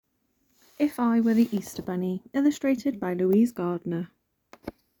If I Were the Easter Bunny, illustrated by Louise Gardner.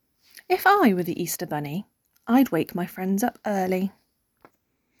 If I were the Easter Bunny, I'd wake my friends up early.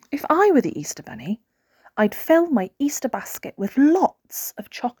 If I were the Easter Bunny, I'd fill my Easter basket with lots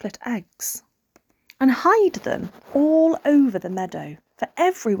of chocolate eggs and hide them all over the meadow for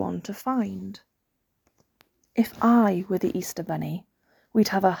everyone to find. If I were the Easter Bunny, we'd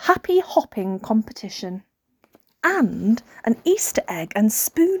have a happy hopping competition and an Easter egg and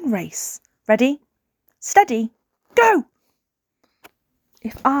spoon race. Ready, steady, go!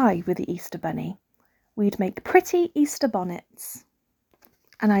 If I were the Easter Bunny, we'd make pretty Easter bonnets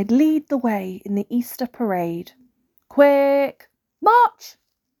and I'd lead the way in the Easter parade. Quick, march!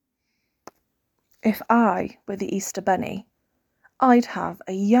 If I were the Easter Bunny, I'd have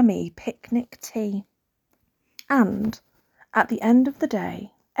a yummy picnic tea. And at the end of the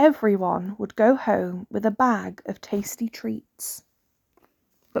day, everyone would go home with a bag of tasty treats.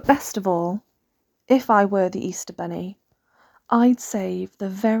 But best of all, if I were the Easter Bunny, I'd save the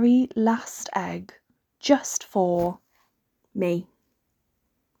very last egg just for me.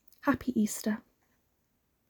 Happy Easter.